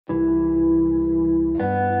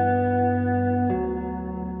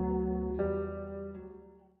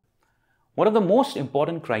One of the most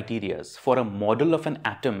important criteria for a model of an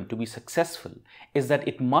atom to be successful is that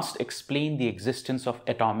it must explain the existence of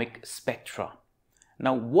atomic spectra.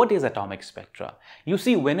 Now, what is atomic spectra? You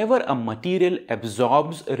see, whenever a material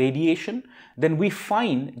absorbs radiation, then we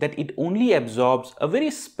find that it only absorbs a very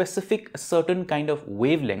specific certain kind of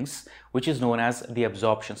wavelengths, which is known as the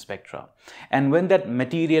absorption spectra. And when that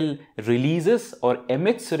material releases or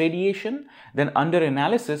emits radiation, then under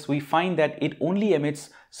analysis, we find that it only emits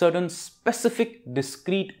certain specific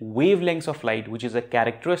discrete wavelengths of light, which is a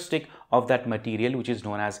characteristic of that material, which is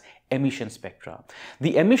known as emission spectra.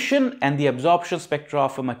 The emission and the absorption spectra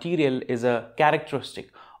of a material is a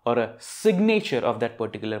characteristic or a signature of that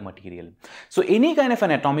particular material. So any kind of an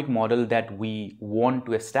atomic model that we want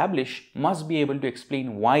to establish must be able to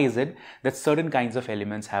explain why is it that certain kinds of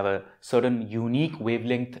elements have a certain unique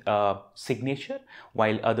wavelength signature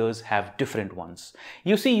while others have different ones.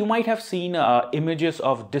 You see, you might have seen images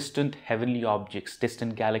of distant heavenly objects,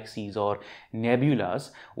 distant galaxies or nebulas,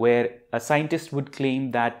 where a scientist would claim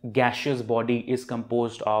that gaseous body is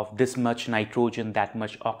composed of this much nitrogen, that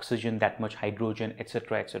much oxygen, that much hydrogen,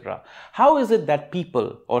 etc., etc. How is it that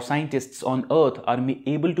people or scientists on Earth are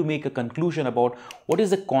able to make a conclusion about what is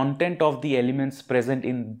the content of the elements present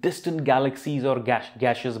in distant galaxies or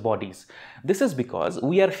gaseous bodies? This is because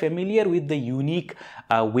we are familiar with the unique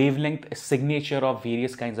wavelength signature of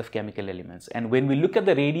various kinds of chemical elements. And when we look at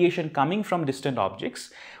the radiation coming from distant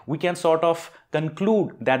objects, we can sort of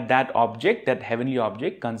conclude that that object, that heavenly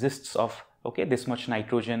object, consists of this much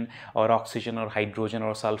nitrogen or oxygen or hydrogen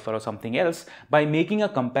or sulfur or something else by making a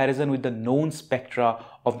comparison with the known spectra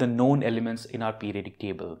of the known elements in our periodic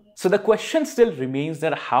table. So the question still remains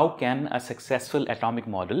that how can a successful atomic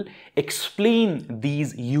model explain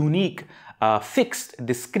these unique fixed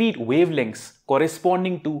discrete wavelengths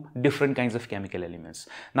corresponding to different kinds of chemical elements.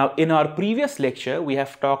 Now, in our previous lecture, we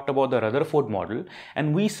have talked about the Rutherford model,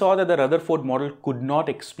 and we saw that the Rutherford model could not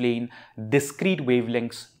explain discrete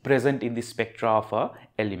wavelengths present in the spectra of an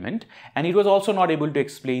element, and it was also not able to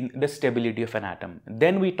explain the stability of an atom.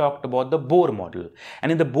 Then we talked about the Bohr model,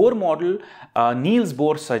 and in the Bohr model, Niels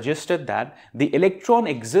Bohr suggested that the electron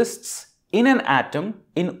exists in an atom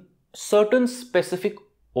in certain specific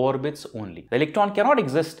orbits only. The electron cannot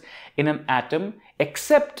exist in an atom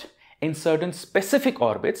except in certain specific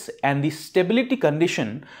orbits, and the stability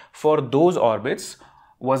condition for those orbits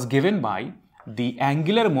was given by the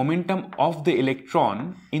angular momentum of the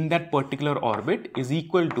electron in that particular orbit is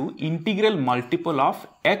equal to integral multiple of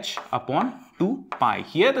h upon 2 pi.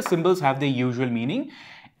 Here the symbols have the usual meaning,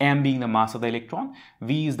 m being the mass of the electron,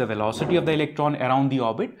 v is the velocity of the electron around the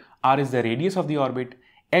orbit, r is the radius of the orbit,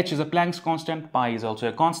 h is a Planck's constant, pi is also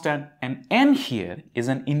a constant, and n here is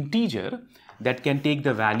an integer that can take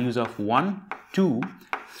the values of 1, 2,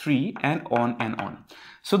 3 and on and on.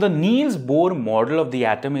 So the Niels Bohr model of the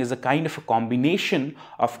atom is a kind of a combination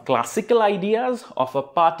of classical ideas of a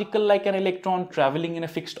particle like an electron traveling in a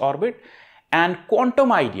fixed orbit and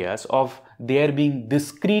quantum ideas of there being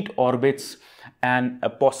discrete orbits and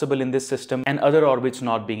possible in this system and other orbits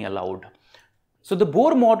not being allowed. So the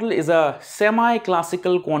Bohr model is a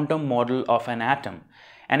semi-classical quantum model of an atom.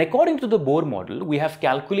 And according to the Bohr model, we have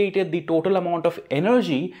calculated the total amount of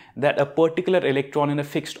energy that a particular electron in a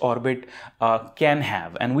fixed orbit can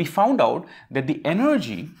have. And we found out that the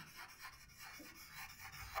energy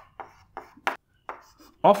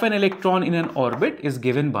of an electron in an orbit is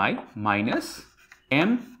given by minus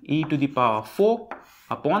m e to the power 4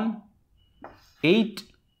 upon 8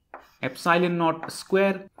 epsilon naught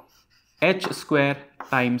square h square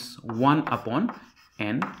times 1 upon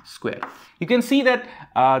n square. You can see that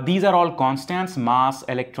these are all constants: mass,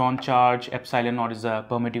 electron charge, epsilon naught is the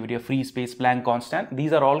permittivity of free space, Planck constant.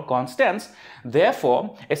 These are all constants.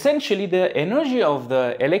 Therefore, essentially the energy of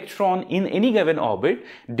the electron in any given orbit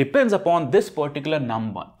depends upon this particular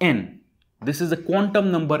number, n. This is the quantum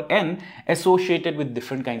number n associated with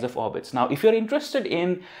different kinds of orbits. Now, if you're interested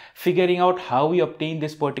in figuring out how we obtain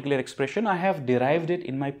this particular expression, I have derived it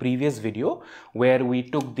in my previous video where we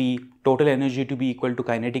took the total energy to be equal to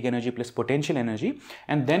kinetic energy plus potential energy,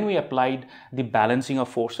 and then we applied the balancing of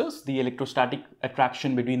forces, the electrostatic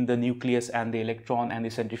attraction between the nucleus and the electron and the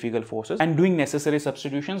centrifugal forces, and doing necessary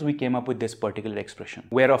substitutions, we came up with this particular expression,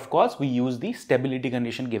 where of course we use the stability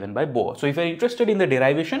condition given by Bohr. So if you're interested in the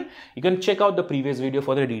derivation, you can check out the previous video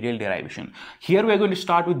for the detailed derivation. Here we are going to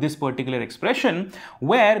start with this particular expression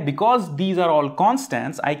where, because these are all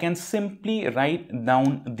constants, I can simply write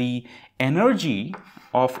down the energy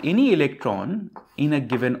of any electron in a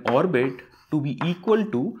given orbit to be equal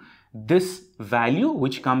to this value,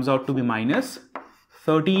 which comes out to be minus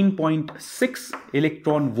 13.6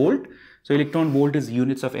 electron volt. So electron volt is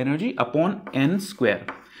units of energy upon n square,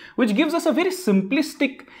 which gives us a very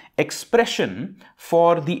simplistic expression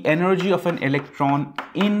for the energy of an electron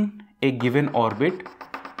in a given orbit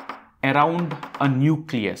around a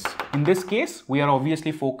nucleus. In this case, we are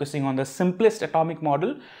obviously focusing on the simplest atomic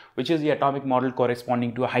model, which is the atomic model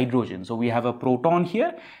corresponding to a hydrogen. So we have a proton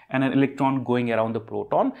here and an electron going around the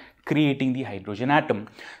proton, creating the hydrogen atom.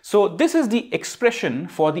 So this is the expression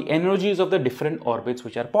for the energies of the different orbits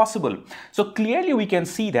which are possible. So clearly we can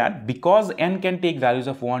see that because n can take values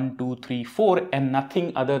of 1, 2, 3, 4 and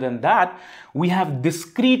nothing other than that, we have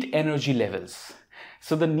discrete energy levels.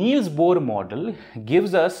 So the Niels Bohr model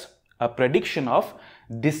gives us a prediction of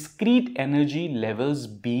discrete energy levels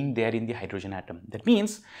being there in the hydrogen atom. That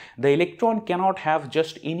means the electron cannot have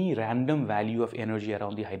just any random value of energy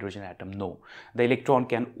around the hydrogen atom. No, the electron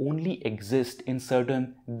can only exist in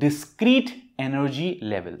certain discrete energy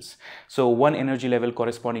levels. So one energy level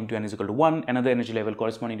corresponding to n is equal to 1, another energy level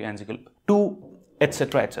corresponding to n is equal to 2,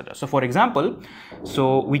 etc., etc. So for example,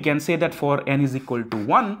 so we can say that for n is equal to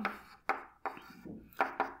 1,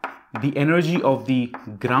 the energy of the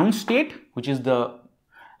ground state, which is the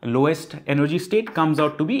lowest energy state, comes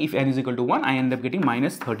out to be, if n is equal to 1, I end up getting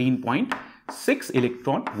minus 13.6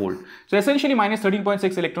 electron volt. So essentially minus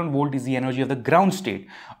 13.6 electron volt is the energy of the ground state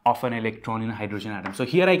of an electron in a hydrogen atom. So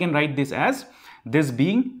here I can write this as this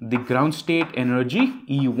being the ground state energy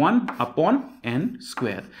E1 upon n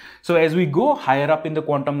square. So as we go higher up in the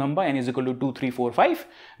quantum number, n is equal to 2, 3, 4, 5,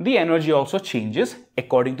 the energy also changes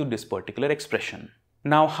according to this particular expression.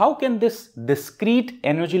 Now, how can this discrete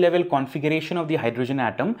energy level configuration of the hydrogen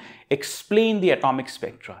atom explain the atomic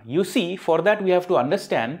spectra? You see, for that we have to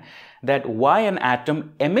understand that why an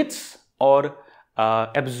atom emits or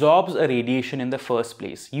absorbs a radiation in the first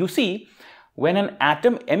place. You see, when an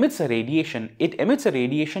atom emits a radiation, it emits a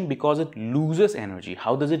radiation because it loses energy.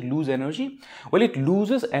 How does it lose energy? Well, it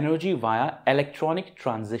loses energy via electronic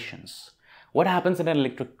transitions. What happens in an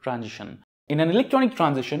electric transition? In an electronic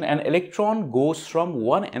transition, an electron goes from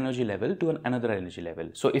one energy level to another energy level.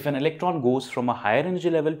 So if an electron goes from a higher energy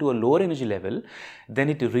level to a lower energy level, then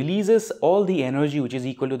it releases all the energy which is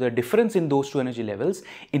equal to the difference in those two energy levels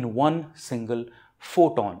in one single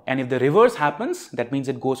photon. And if the reverse happens, that means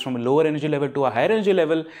it goes from a lower energy level to a higher energy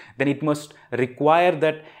level, then it must require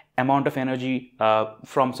that amount of energy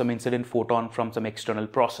from some incident photon from some external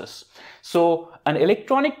process. So an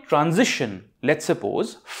electronic transition, let's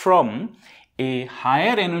suppose, from a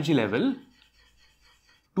higher energy level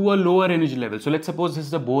to a lower energy level. So let's suppose this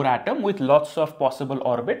is a Bohr atom with lots of possible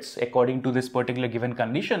orbits according to this particular given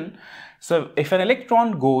condition. So if an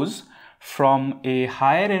electron goes from a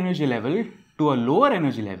higher energy level to a lower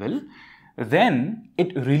energy level, then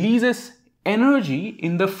it releases energy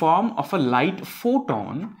in the form of a light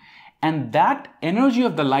photon, and that energy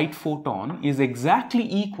of the light photon is exactly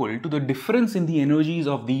equal to the difference in the energies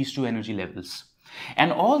of these two energy levels.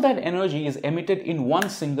 And all that energy is emitted in one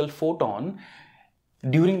single photon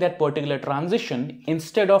during that particular transition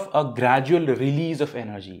instead of a gradual release of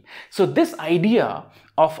energy. So this idea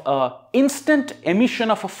of an instant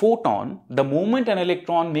emission of a photon the moment an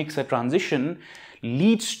electron makes a transition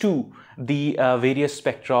leads to the various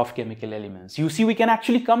spectra of chemical elements. You see, we can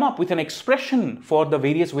actually come up with an expression for the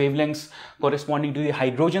various wavelengths corresponding to the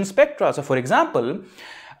hydrogen spectra. So for example,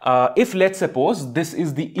 if let's suppose this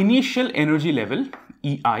is the initial energy level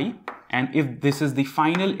EI and if this is the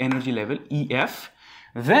final energy level EF,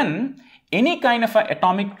 then any kind of an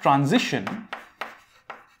atomic transition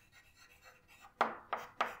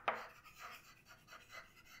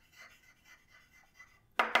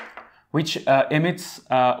which emits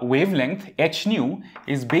wavelength hν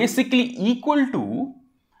is basically equal to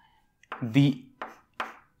the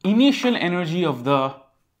initial energy of the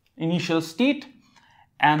initial state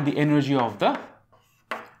and the energy of the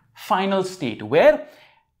final state, where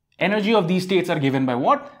energy of these states are given by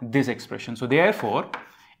what? This expression. So therefore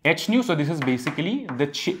hν, so this is basically the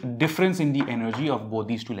difference in the energy of both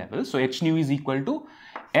these two levels. So hν is equal to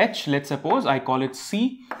h, let's suppose I call it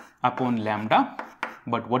c upon lambda.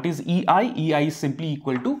 But what is EI? EI is simply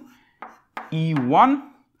equal to E1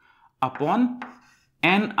 upon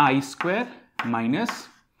Ni square minus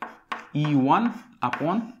E1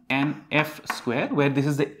 upon Nf square, where this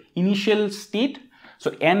is the initial state.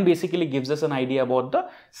 So N basically gives us an idea about the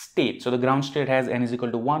state. So the ground state has N is equal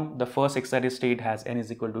to 1, the first excited state has N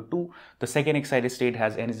is equal to 2, the second excited state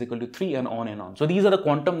has N is equal to 3, and on and on. So these are the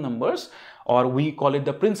quantum numbers, or we call it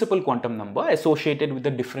the principal quantum number associated with the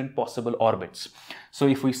different possible orbits. So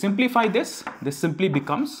if we simplify this, this simply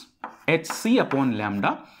becomes Hc upon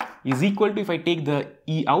lambda is equal to, if I take the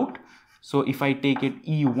E out, so if I take it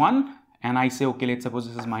E1 and I say, okay, let's suppose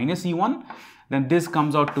this is minus E1, then this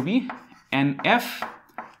comes out to be NF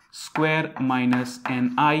square minus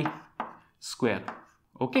NI square.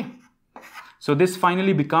 Okay, so this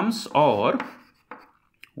finally becomes, or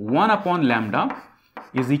 1 upon lambda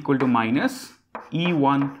is equal to minus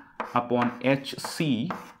E1 upon HC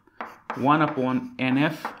 1 upon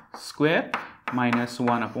NF square minus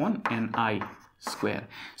 1 upon Ni square.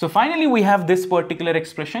 So finally we have this particular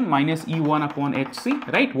expression, minus E1 upon HC,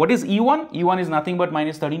 right? What is E1? E1 is nothing but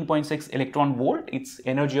minus 13.6 electron volt. It's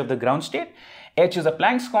energy of the ground state. H is a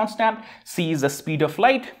Planck's constant. C is the speed of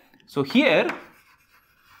light. So here,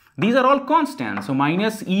 these are all constants. So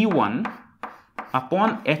minus E1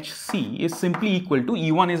 upon HC is simply equal to,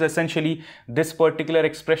 E1 is essentially this particular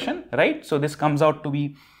expression, right? So this comes out to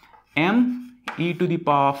be m e to the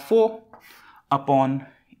power 4 upon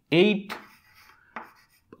 8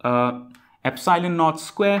 epsilon naught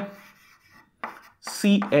square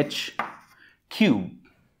CH cube.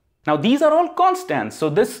 Now these are all constants, so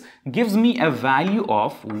this gives me a value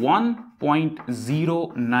of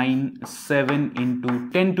 1.097 into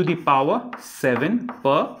 10 to the power 7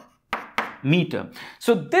 per meter.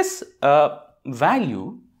 So this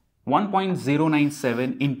value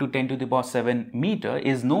 1.097 into 10 to the power 7 meter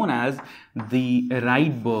is known as the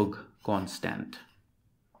Rydberg constant.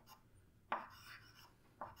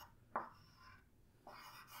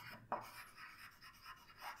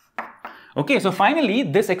 Okay, so finally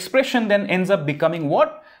this expression then ends up becoming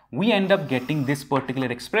what? We end up getting this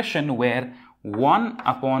particular expression where 1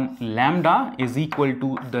 upon lambda is equal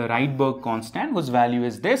to the Rydberg constant, whose value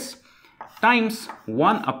is this, times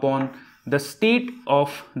 1 upon the state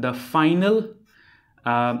of the final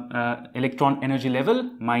electron energy level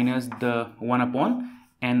minus the 1 upon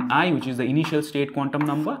Ni, which is the initial state quantum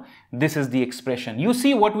number. This is the expression. You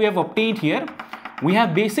see what we have obtained here? We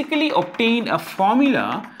have basically obtained a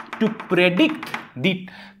formula to predict the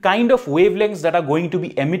kind of wavelengths that are going to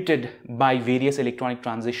be emitted by various electronic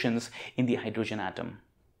transitions in the hydrogen atom.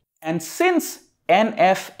 And since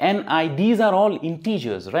NF, Ni, these are all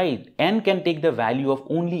integers, right? N can take the value of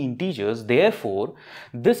only integers. Therefore,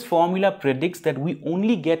 this formula predicts that we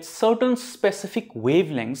only get certain specific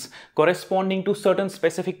wavelengths corresponding to certain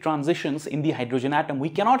specific transitions in the hydrogen atom. We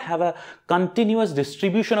cannot have a continuous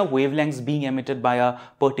distribution of wavelengths being emitted by a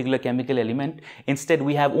particular chemical element. Instead,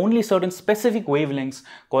 we have only certain specific wavelengths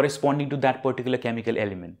corresponding to that particular chemical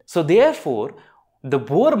element. So therefore, the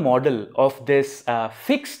Bohr model of this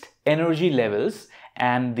fixed energy levels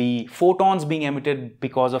and the photons being emitted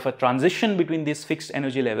because of a transition between these fixed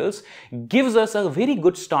energy levels gives us a very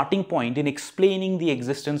good starting point in explaining the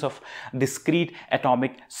existence of discrete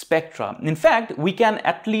atomic spectra. In fact, we can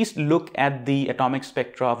at least look at the atomic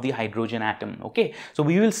spectra of the hydrogen atom. Okay, so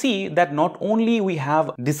we will see that not only we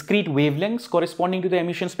have discrete wavelengths corresponding to the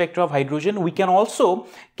emission spectra of hydrogen, we can also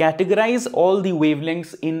categorize all the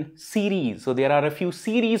wavelengths in series. So there are a few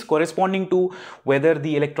series corresponding to whether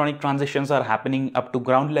the electronic transitions are happening up to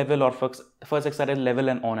ground level or first excited level,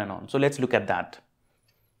 and on and on. So let's look at that.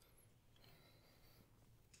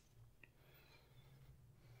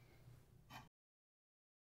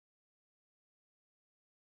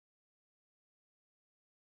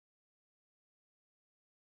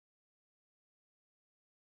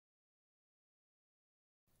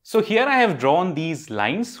 So here I have drawn these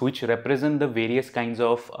lines which represent the various kinds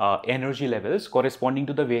of energy levels corresponding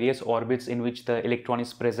to the various orbits in which the electron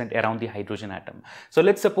is present around the hydrogen atom. So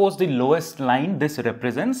let's suppose the lowest line, this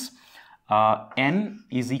represents n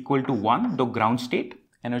is equal to 1, the ground state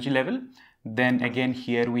energy level. Then again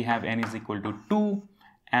here we have n is equal to 2,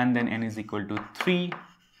 and then n is equal to 3,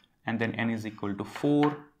 and then n is equal to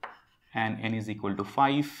 4, and n is equal to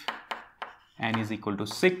 5. N is equal to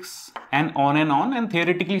 6, and on, and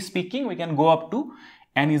theoretically speaking we can go up to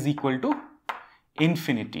n is equal to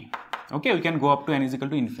infinity. Okay, we can go up to n is equal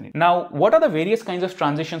to infinity. Now, what are the various kinds of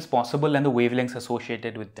transitions possible and the wavelengths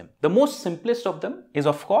associated with them? The most simplest of them is,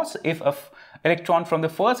 of course, if an electron from the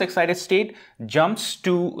first excited state jumps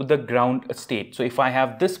to the ground state. So if I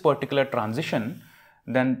have this particular transition,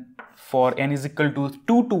 then for n is equal to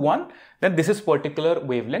 2 to 1, then this is particular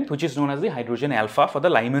wavelength, which is known as the hydrogen alpha for the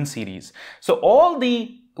Lyman series. So all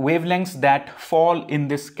the wavelengths that fall in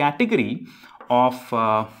this category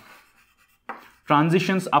of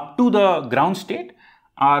transitions up to the ground state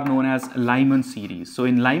are known as Lyman series. So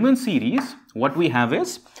in Lyman series, what we have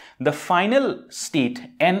is the final state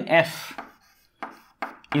NF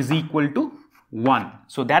is equal to 1.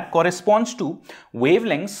 So that corresponds to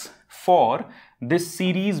wavelengths for this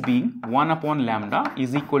series being 1 upon lambda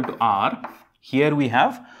is equal to r. Here we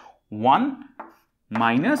have 1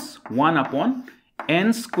 minus 1 upon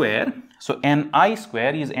n square So Ni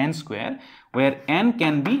square is n square, where n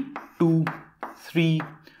can be 2, 3,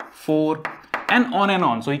 4 and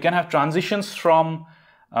on. So you can have transitions from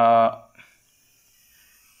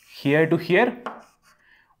here to here.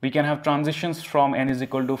 We can have transitions from n is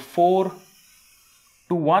equal to 4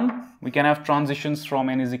 to 1. We can have transitions from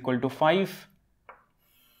n is equal to 5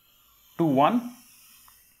 to 1.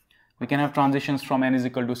 We can have transitions from n is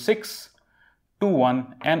equal to 6 to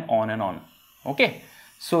 1 and on. Okay.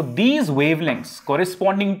 So these wavelengths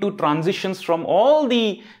corresponding to transitions from all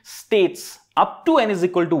the states up to n is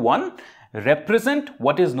equal to 1 represent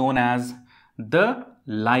what is known as the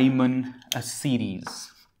Lyman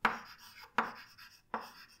series.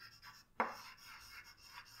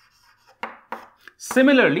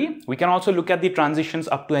 Similarly, we can also look at the transitions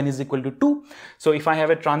up to n is equal to 2. So if I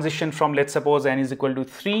have a transition from, let's suppose, n is equal to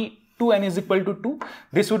 3 to n is equal to 2,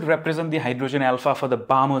 this would represent the hydrogen alpha for the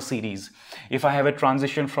Balmer series. If I have a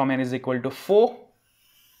transition from n is equal to 4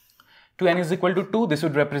 to n is equal to 2, this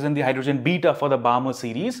would represent the hydrogen beta for the Balmer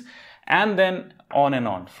series, and then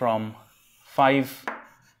on from 5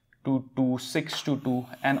 to 2, 6 to 2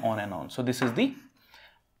 and on. So this is the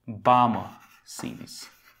Balmer series.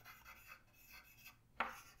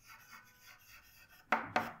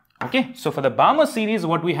 Okay, so for the Balmer series,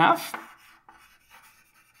 what we have?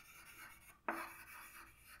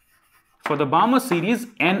 For the Balmer series,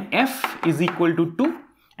 NF is equal to 2,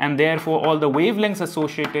 and therefore all the wavelengths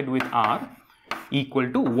associated with R equal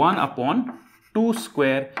to 1 upon 2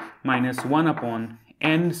 square minus 1 upon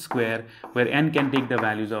n square, where n can take the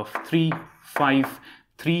values of 3, 5,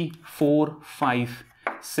 3, 4, 5,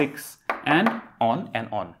 6 and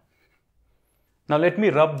on. Now let me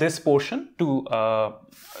rub this portion to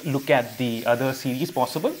look at the other series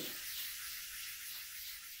possible.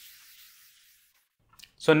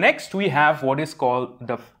 So next we have what is called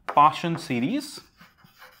the Paschen series,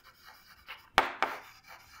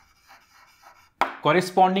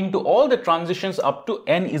 corresponding to all the transitions up to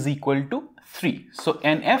n is equal to 3. So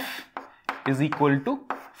NF is equal to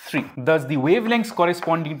 3. Thus the wavelengths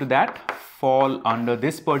corresponding to that fall under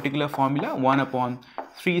this particular formula, 1 upon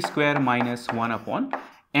 3 square minus 1 upon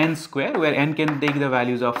n square, where n can take the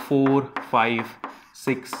values of 4, 5,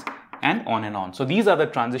 6 and on. So these are the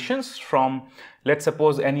transitions from, let's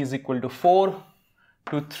suppose, n is equal to 4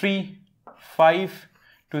 to 3, 5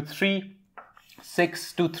 to 3,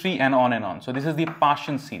 6 to 3 and on. So this is the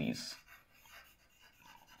Paschen series.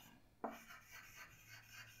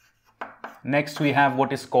 Next we have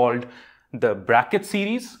what is called the Brackett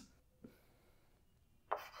series.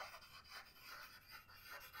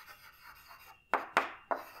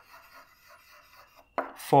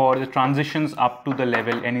 For the transitions up to the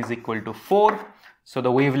level n is equal to 4. So the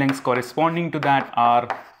wavelengths corresponding to that are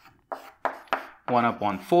 1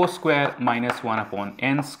 upon 4 square minus 1 upon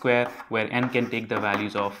n square, where n can take the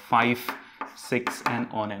values of 5, 6 and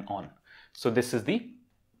on. So this is the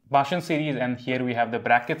Paschen series, and here we have the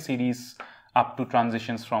Brackett series up to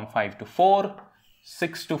transitions from 5 to 4,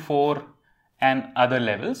 6 to 4 and other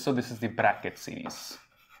levels. So this is the Brackett series.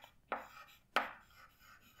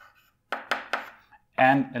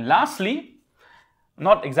 And lastly,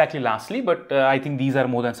 not exactly lastly, but I think these are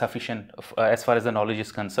more than sufficient as far as the knowledge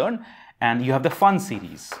is concerned. And you have the Pfund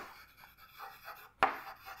series,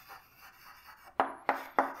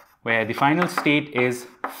 where the final state is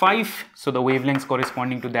 5. So the wavelengths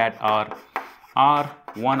corresponding to that are R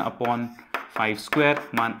 1 upon 5 square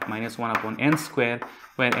minus 1 upon n square,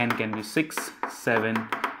 where n can be 6, 7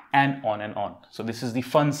 and on. So this is the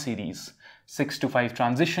Pfund series. 6 to 5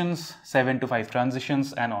 transitions, 7 to 5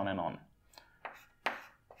 transitions and on.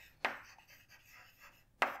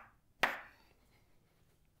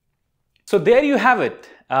 So there you have it,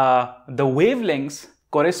 the wavelengths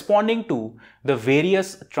corresponding to the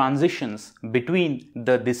various transitions between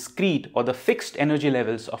the discrete or the fixed energy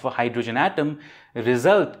levels of a hydrogen atom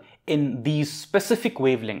result in these specific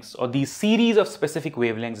wavelengths, or these series of specific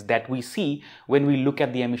wavelengths that we see when we look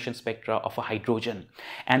at the emission spectra of a hydrogen.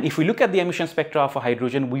 And if we look at the emission spectra of a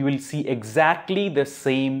hydrogen, we will see exactly the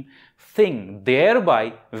same thing,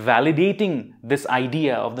 thereby validating this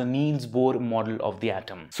idea of the Niels-Bohr model of the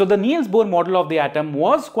atom. So the Niels-Bohr model of the atom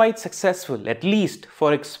was quite successful, at least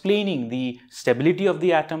for explaining the stability of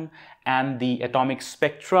the atom and the atomic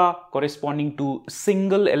spectra corresponding to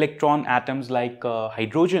single electron atoms like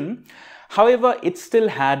hydrogen. However, it still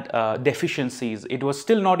had deficiencies. It was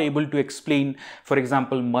still not able to explain, for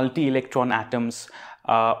example, multi-electron atoms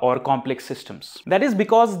or complex systems. That is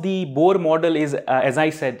because the Bohr model is, as I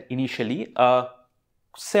said initially, a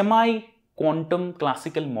semi